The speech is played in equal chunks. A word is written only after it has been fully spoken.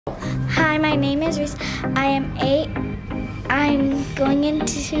Hi, my name is Reese. I am 8. I'm going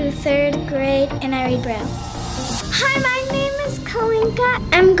into 3rd grade and I read Braille. Hi, my name is Kalinka.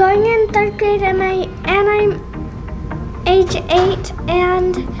 I'm going in 3rd grade and I'm age 8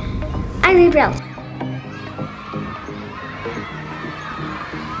 and I read Braille.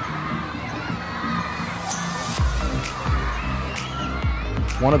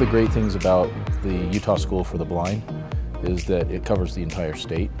 One of the great things about the Utah School for the Blind is that it covers the entire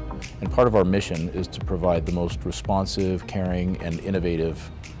state. And part of our mission is to provide the most responsive, caring, and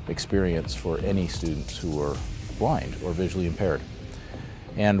innovative experience for any students who are blind or visually impaired.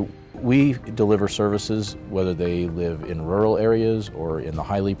 And we deliver services whether they live in rural areas or in the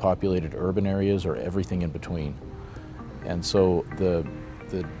highly populated urban areas or everything in between. And so the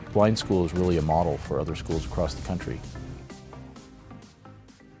blind school is really a model for other schools across the country.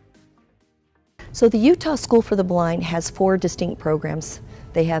 So the Utah School for the Blind has 4 distinct programs.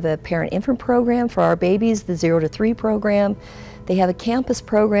 They have a parent-infant program for our babies, the 0 to 3 program. They have a campus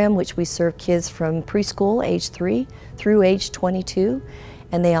program which we serve kids from preschool, age 3, through age 22.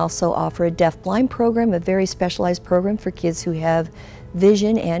 And they also offer a deaf-blind program, a very specialized program for kids who have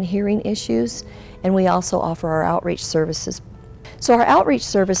vision and hearing issues. And we also offer our outreach services. So our outreach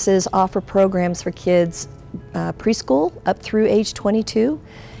services offer programs for kids preschool up through age 22.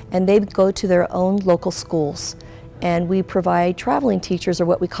 And they go to their own local schools. And we provide traveling teachers, or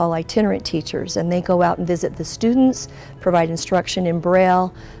what we call itinerant teachers, and they go out and visit the students, provide instruction in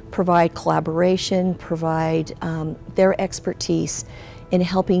Braille, provide collaboration, provide their expertise in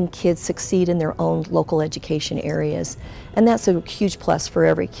helping kids succeed in their own local education areas. And that's a huge plus for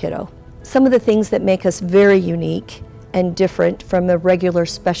every kiddo. Some of the things that make us very unique and different from a regular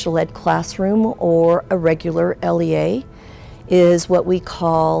special ed classroom or a regular LEA is what we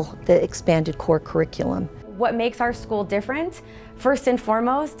call the expanded core curriculum. What makes our school different, first and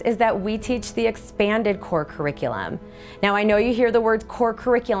foremost, is that we teach the expanded core curriculum. Now, I know you hear the word core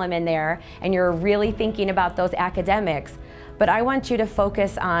curriculum in there and you're really thinking about those academics, but I want you to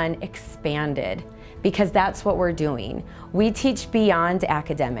focus on expanded, because that's what we're doing. We teach beyond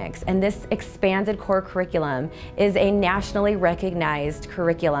academics, and this expanded core curriculum is a nationally recognized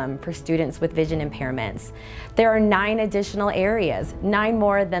curriculum for students with vision impairments. There are 9 additional areas, 9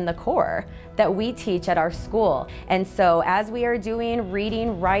 more than the core, that we teach at our school. And so as we are doing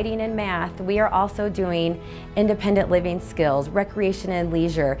reading, writing, and math, we are also doing independent living skills, recreation and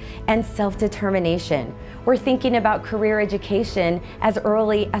leisure, and self-determination. We're thinking about career education as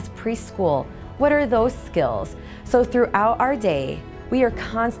early as preschool. What are those skills? So throughout our day, we are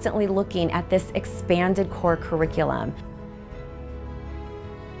constantly looking at this expanded core curriculum.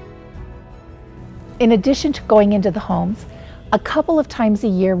 In addition to going into the homes, a couple of times a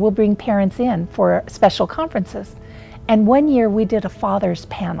year we'll bring parents in for special conferences. And one year we did a father's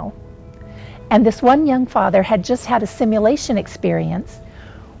panel. And this one young father had just had a simulation experience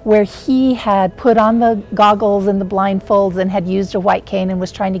where he had put on the goggles and the blindfolds and had used a white cane and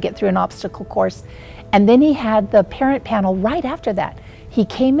was trying to get through an obstacle course. And then he had the parent panel right after that. He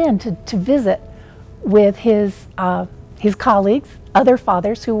came in to visit with his colleagues, other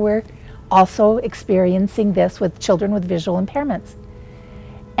fathers who were also experiencing this with children with visual impairments.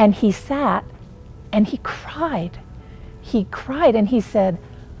 And he sat and he cried. He cried and he said,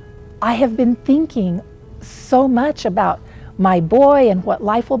 I have been thinking so much about my boy and what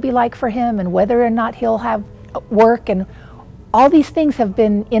life will be like for him and whether or not he'll have work, and all these things have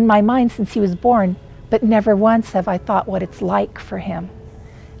been in my mind since he was born, but never once have I thought what it's like for him.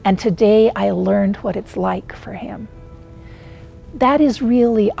 And today I learned what it's like for him. That is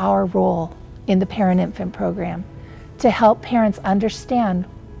really our role in the parent-infant program, to help parents understand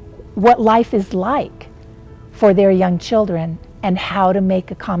what life is like for their young children and how to make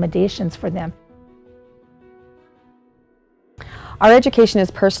accommodations for them. Our education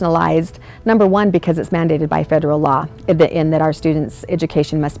is personalized, number one, because it's mandated by federal law, in that our students'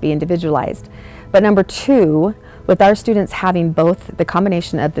 education must be individualized. But number two, with our students having both the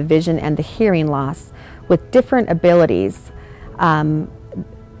combination of the vision and the hearing loss with different abilities,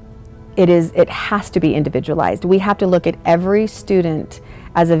 it has to be individualized. We have to look at every student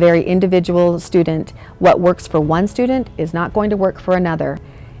as a very individual student. What works for one student is not going to work for another.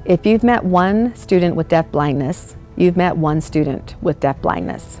 If you've met one student with deaf blindness, you've met one student with deaf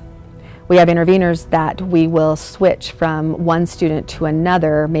blindness. We have interveners that we will switch from one student to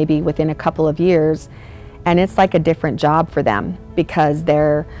another, maybe within a couple of years, and it's like a different job for them because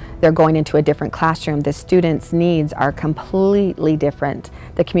they're going into a different classroom. The students' needs are completely different.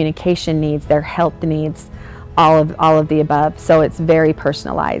 The communication needs, their health needs, all of the above. So it's very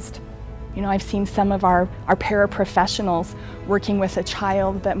personalized. You know, I've seen some of our paraprofessionals working with a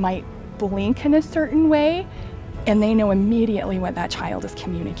child that might blink in a certain way, and they know immediately what that child is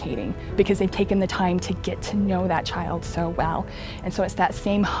communicating because they've taken the time to get to know that child so well. And so it's that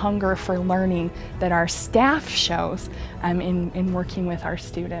same hunger for learning that our staff shows in working with our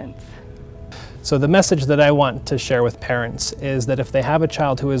students. So the message that I want to share with parents is that if they have a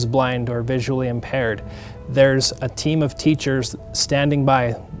child who is blind or visually impaired, there's a team of teachers standing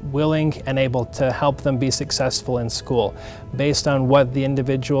by, willing and able to help them be successful in school based on what the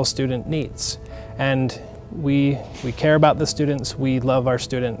individual student needs. And we care about the students, we love our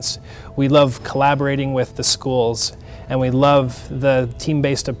students, we love collaborating with the schools, and we love the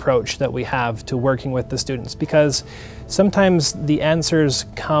team-based approach that we have to working with the students, because sometimes the answers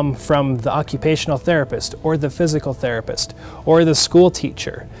come from the occupational therapist or the physical therapist or the school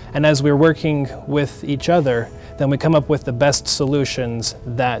teacher. And as we're working with each other, then we come up with the best solutions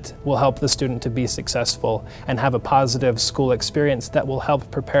that will help the student to be successful and have a positive school experience that will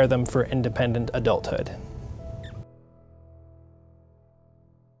help prepare them for independent adulthood.